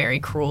these very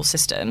cruel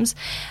systems.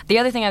 The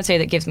other thing I would say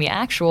that gives me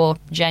actual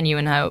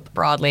genuine hope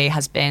broadly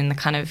has been the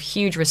kind of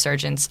huge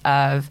resurgence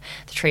of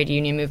the trade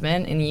union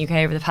movement in the UK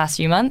over the past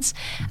few months.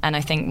 And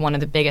I think one of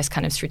the biggest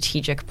kind of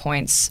strategic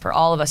points for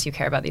all of us who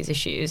care about these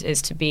issues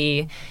is to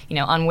be,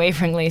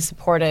 unwaveringly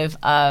supportive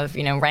of,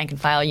 rank and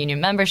file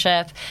union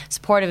membership,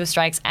 supportive of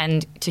strikes,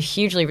 and to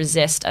hugely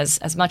resist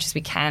as much as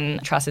we can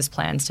Truss's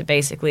plans to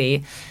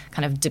basically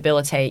kind of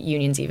debilitate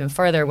unions even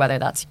further, whether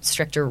that's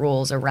stricter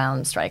rules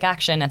around strike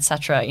action, et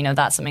cetera.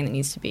 That's something that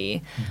needs to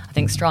be, I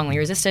think, strongly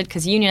resisted,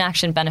 because union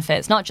action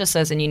benefits not just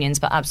those in unions,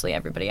 but absolutely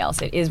everybody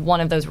else. It is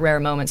one of those rare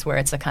moments where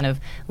it's a kind of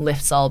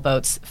lifts all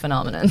boats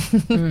phenomenon.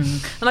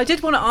 And I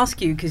did want to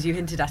ask you, because you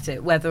hinted at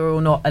it, whether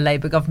or not a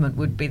Labour government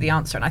would be the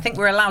answer. And I think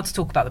we're allowed to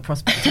talk about the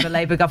prospect of a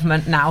Labour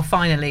government now,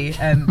 finally,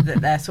 that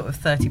they're sort of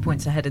 30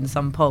 points ahead in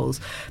some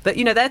polls. But,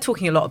 they're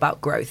talking a lot about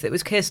growth. It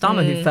was Keir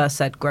Starmer who first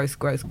said growth,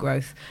 growth,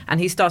 growth. And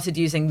he started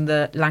using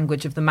the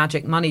language of the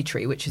magic money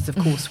tree, which is, of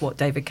course, what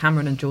David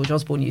Cameron and George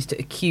Osborne used to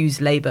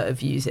accuse Labour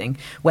of using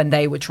when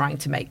they were trying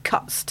to make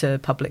cuts to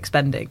public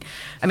spending.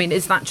 I mean,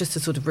 is that just a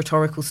sort of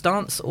rhetorical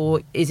stance,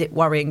 or is it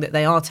worrying that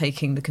they are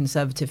taking the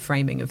Conservative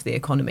framing of the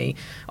economy?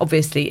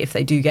 Obviously, if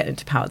they do get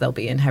into power, they'll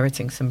be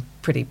inheriting some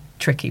pretty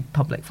tricky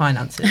public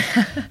finances.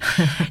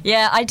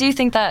 Yeah, I do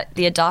think that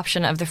the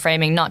adoption of the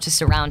framing, not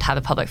just around how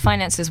the public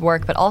finances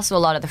work, but also a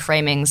lot of the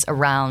framings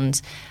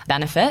around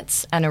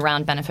benefits and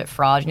around benefit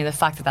fraud, the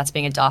fact that that's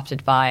being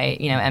adopted by,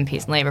 MPs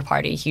in the Labour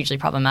Party, hugely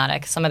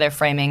problematic. Some of their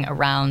framing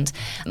around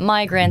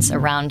migrants,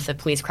 around the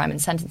police crime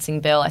and sentencing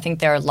bill, I think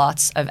there are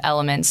lots of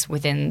elements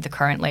within the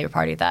current Labour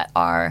Party that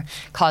are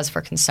cause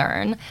for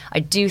concern. I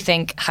do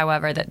think,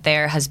 however, that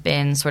there has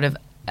been sort of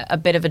a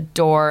bit of a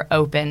door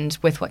opened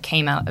with what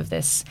came out of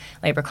this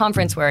Labour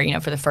conference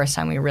where, for the first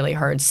time we really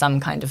heard some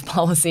kind of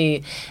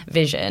policy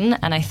vision.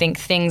 And I think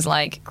things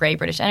like Great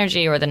British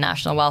Energy or the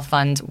National Wealth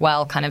Fund,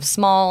 while kind of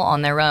small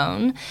on their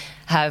own,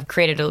 have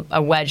created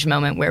a wedge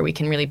moment where we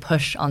can really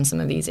push on some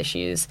of these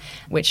issues,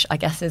 which I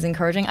guess is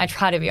encouraging. I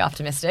try to be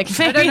optimistic.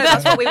 I don't know,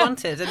 that's what we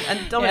wanted.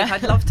 And Dominic, yeah.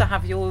 I'd love to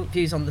have your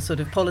views on the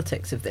sort of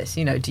politics of this.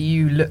 Do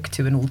you look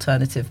to an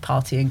alternative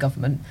party in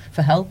government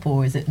for help,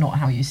 or is it not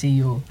how you see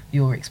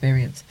your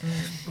experience?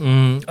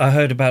 I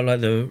heard about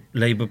like the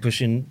Labour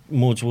pushing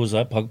more towards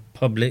like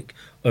public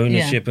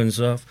ownership and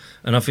stuff,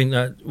 and I think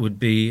that would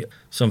be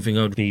something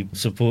I would be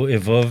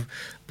supportive of.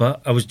 But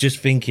I was just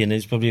thinking,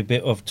 it's probably a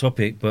bit off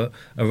topic, but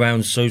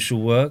around social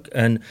work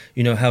and,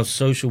 how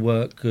social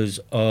workers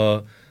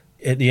are,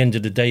 at the end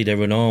of the day,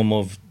 they're an arm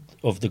of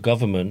the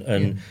government,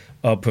 and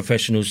our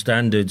professional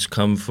standards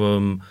come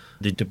from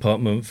the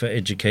Department for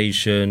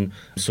Education,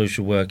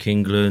 Social Work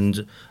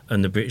England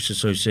and the British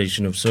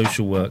Association of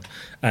Social Work.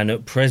 And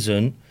at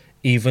present,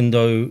 even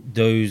though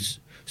those...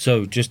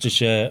 So just to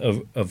share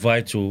a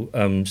vital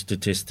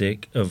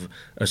statistic of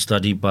a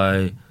study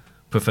by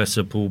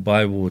Professor Paul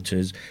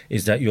Bywaters,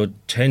 is that you're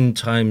 10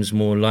 times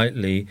more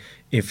likely,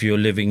 if you're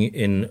living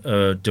in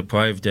a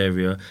deprived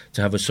area,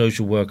 to have a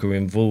social worker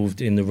involved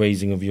in the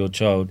raising of your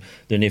child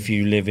than if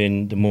you live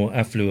in the more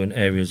affluent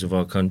areas of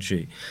our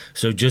country.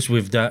 So just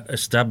with that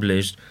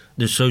established,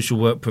 the social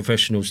work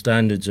professional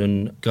standards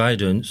and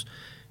guidance,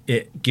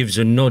 it gives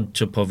a nod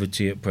to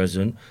poverty at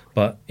present,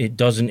 but it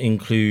doesn't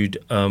include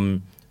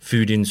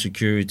food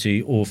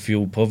insecurity or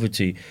fuel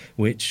poverty,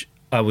 which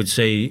I would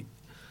say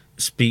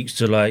speaks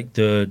to like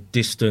the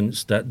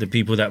distance that the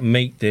people that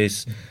make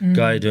this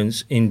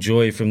guidance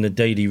enjoy from the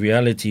daily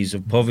realities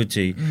of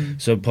poverty.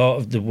 So part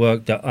of the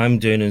work that I'm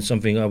doing, and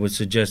something I would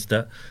suggest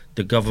that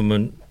the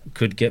government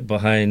could get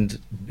behind,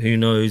 who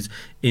knows,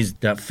 is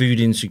that food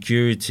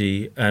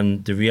insecurity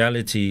and the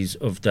realities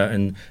of that,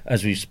 and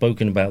as we've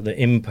spoken about, the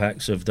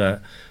impacts of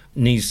that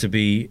needs to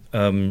be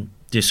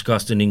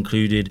discussed and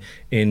included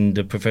in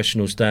the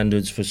professional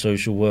standards for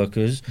social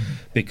workers,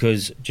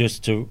 because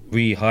just to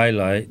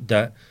re-highlight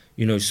that,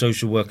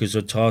 social workers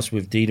are tasked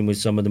with dealing with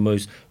some of the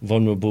most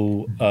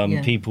vulnerable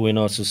people in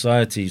our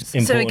societies.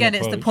 So again,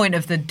 it's the point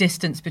of the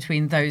distance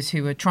between those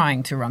who are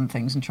trying to run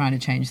things and trying to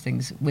change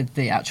things with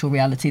the actual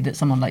reality that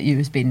someone like you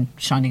has been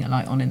shining a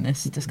light on in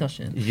this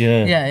discussion.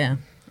 Yeah.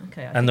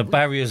 Okay. And the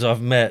barriers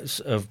I've met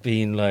have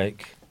been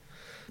like,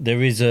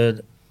 there is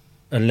a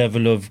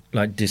level of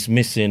like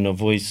dismissing a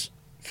voice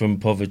from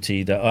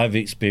poverty that I've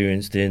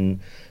experienced in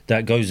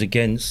that goes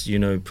against,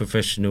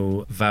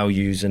 professional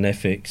values and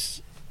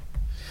ethics.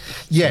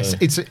 Yes,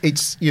 so.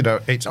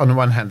 It's on the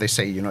one hand they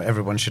say,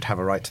 everyone should have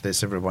a right to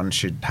this, everyone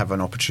should have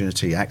an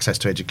opportunity, access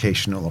to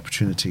educational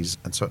opportunities,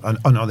 and so on.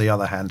 And on the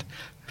other hand,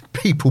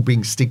 people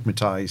being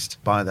stigmatized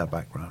by their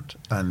background,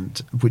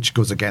 and which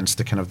goes against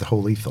the kind of the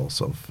whole ethos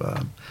of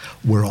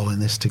we're all in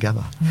this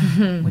together.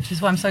 Which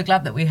is why I'm so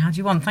glad that we had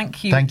you on.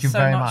 Thank you so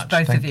very much,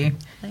 both of you.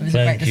 It was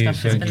a great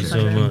discussion. Thank you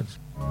so much.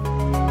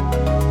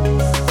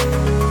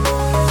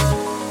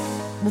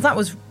 Well, that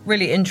was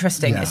really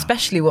interesting, Yeah.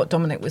 especially what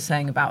Dominic was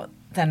saying about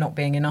there not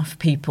being enough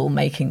people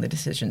making the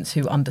decisions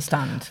who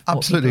understand.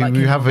 Absolutely. What people like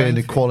We him have are an going through.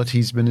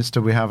 inequalities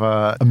minister. We have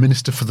a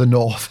minister for the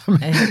North.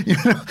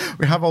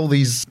 We have all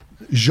these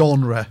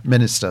genre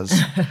ministers.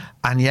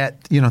 And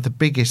yet, the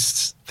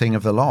biggest thing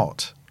of the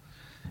lot,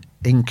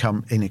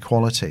 income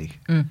inequality.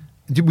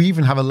 Did we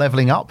even have a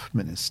levelling up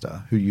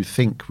minister who you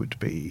think would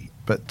be?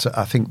 But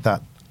I think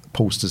that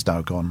post has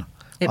now gone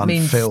It unfilled.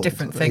 means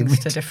different things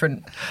to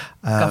different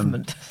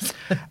government.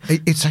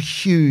 It's a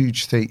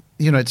huge thing.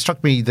 It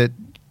struck me that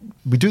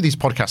we do these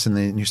podcasts in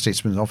the New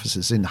Statesman's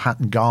offices in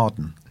Hatton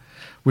Garden.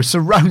 We're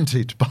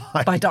surrounded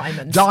by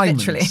diamonds,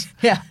 diamonds. literally.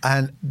 Yeah.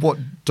 And what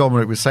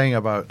Dominic was saying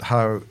about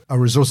how our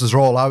resources are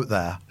all out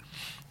there,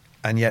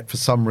 and yet for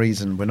some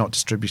reason we're not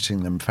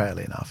distributing them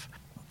fairly enough.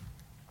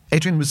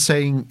 Adrian was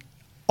saying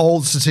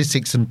all the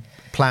statistics and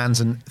plans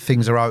and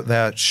things are out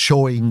there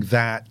showing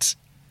that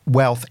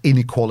wealth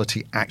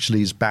inequality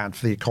actually is bad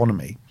for the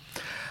economy.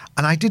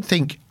 And I did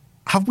think,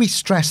 have we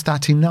stressed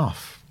that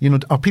enough?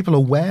 Are people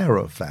aware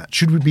of that?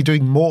 Should we be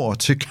doing more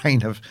to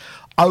kind of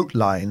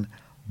outline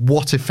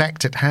what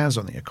effect it has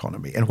on the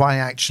economy and why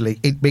actually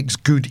it makes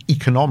good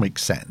economic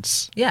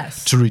sense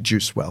to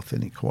reduce wealth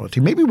inequality?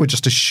 Maybe we're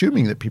just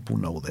assuming that people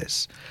know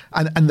this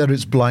and that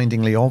it's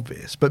blindingly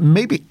obvious, but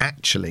maybe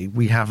actually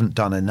we haven't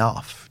done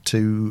enough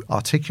to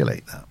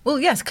articulate that. Well,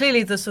 yes,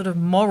 clearly the sort of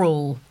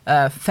moral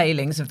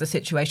failings of the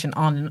situation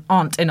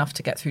aren't enough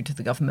to get through to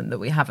the government that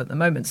we have at the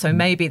moment. So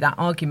maybe that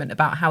argument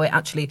about how it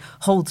actually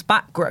holds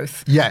back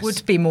growth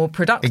would be more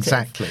productive.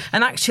 Exactly.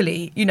 And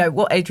actually,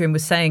 what Adrian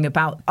was saying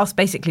about us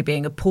basically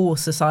being a poor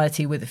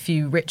society with a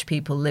few rich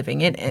people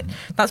living in it,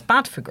 that's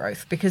bad for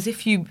growth, because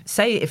if you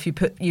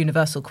put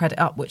universal credit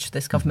up, which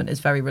this government is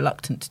very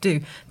reluctant to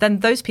do, then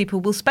those people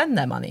will spend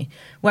their money.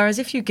 Whereas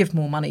if you give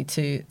more money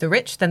to the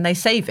rich, then they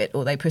save it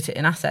or they put it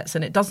in assets,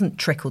 and it doesn't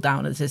trickle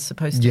down as is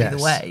supposed to be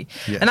the way.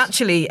 Yes. And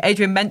actually,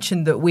 Adrian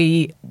mentioned that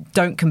we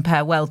don't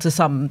compare well to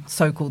some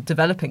so-called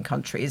developing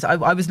countries. I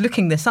was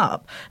looking this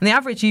up, and the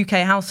average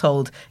UK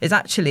household is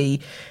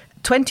actually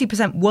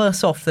 20%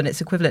 worse off than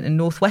its equivalent in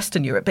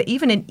northwestern Europe. But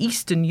even in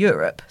Eastern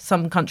Europe,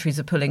 some countries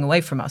are pulling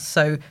away from us.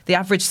 So the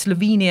average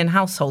Slovenian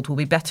household will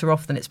be better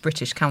off than its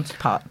British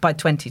counterpart by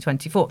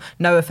 2024.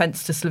 No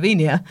offence to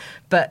Slovenia,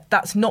 but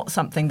that's not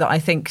something that I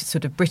think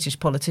sort of British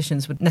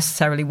politicians would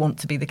necessarily want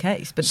to be the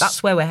case. But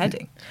that's where we're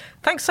heading.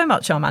 Thanks so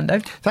much, Armando.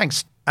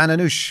 Thanks. And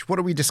Anoush, what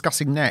are we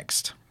discussing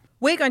next?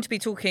 We're going to be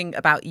talking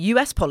about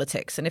US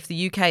politics and if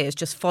the UK is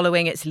just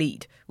following its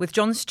lead with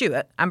Jon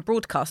Stewart and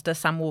broadcaster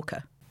Sam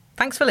Walker.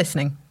 Thanks for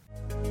listening.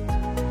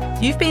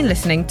 You've been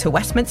listening to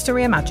Westminster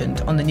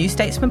Reimagined on the New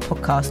Statesman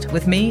podcast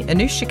with me,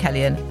 Anoush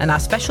Shakelian, and our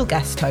special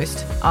guest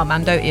host,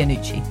 Armando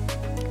Iannucci.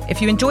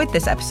 If you enjoyed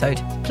this episode,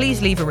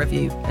 please leave a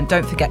review and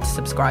don't forget to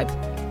subscribe.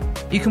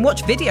 You can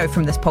watch video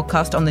from this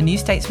podcast on the New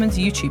Statesman's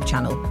YouTube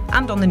channel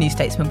and on the New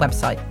Statesman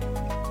website.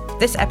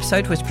 This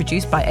episode was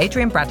produced by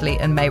Adrian Bradley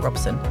and May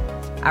Robson.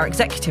 Our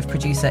executive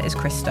producer is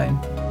Chris Stone.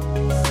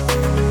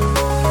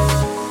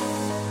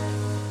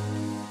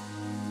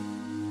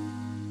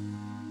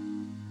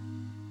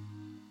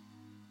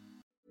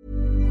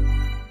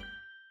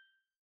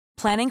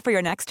 Planning for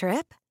your next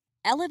trip?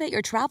 Elevate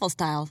your travel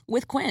style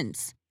with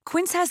Quince.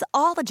 Quince has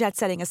all the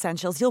jet-setting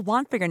essentials you'll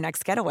want for your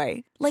next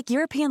getaway, like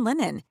European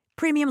linen,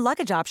 premium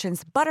luggage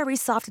options, buttery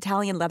soft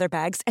Italian leather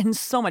bags, and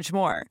so much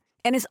more.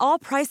 And is all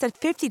priced at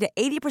 50 to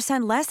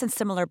 80% less than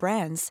similar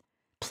brands.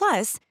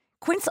 Plus,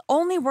 Quince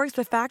only works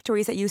with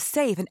factories that use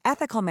safe and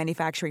ethical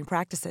manufacturing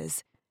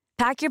practices.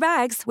 Pack your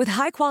bags with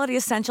high-quality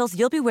essentials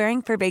you'll be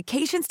wearing for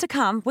vacations to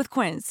come with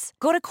Quince.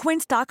 Go to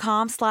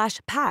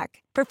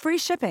quince.com/pack for free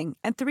shipping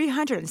and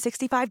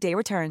 365-day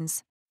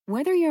returns.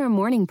 Whether you're a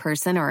morning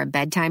person or a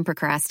bedtime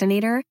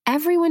procrastinator,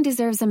 everyone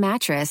deserves a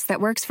mattress that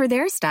works for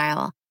their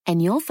style.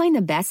 And you'll find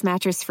the best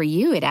mattress for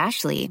you at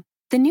Ashley.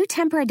 The new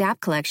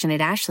Temper-Adapt collection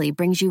at Ashley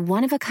brings you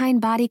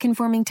one-of-a-kind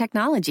body-conforming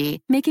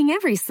technology, making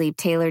every sleep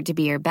tailored to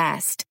be your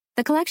best.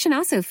 The collection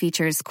also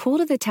features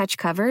cool-to-the-touch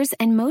covers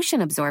and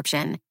motion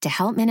absorption to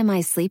help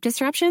minimize sleep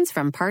disruptions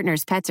from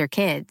partners, pets, or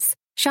kids.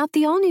 Shop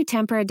the all-new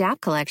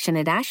Temper-Adapt collection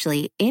at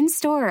Ashley,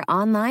 in-store or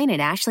online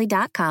at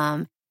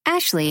ashley.com.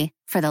 Ashley,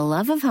 for the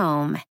love of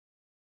home.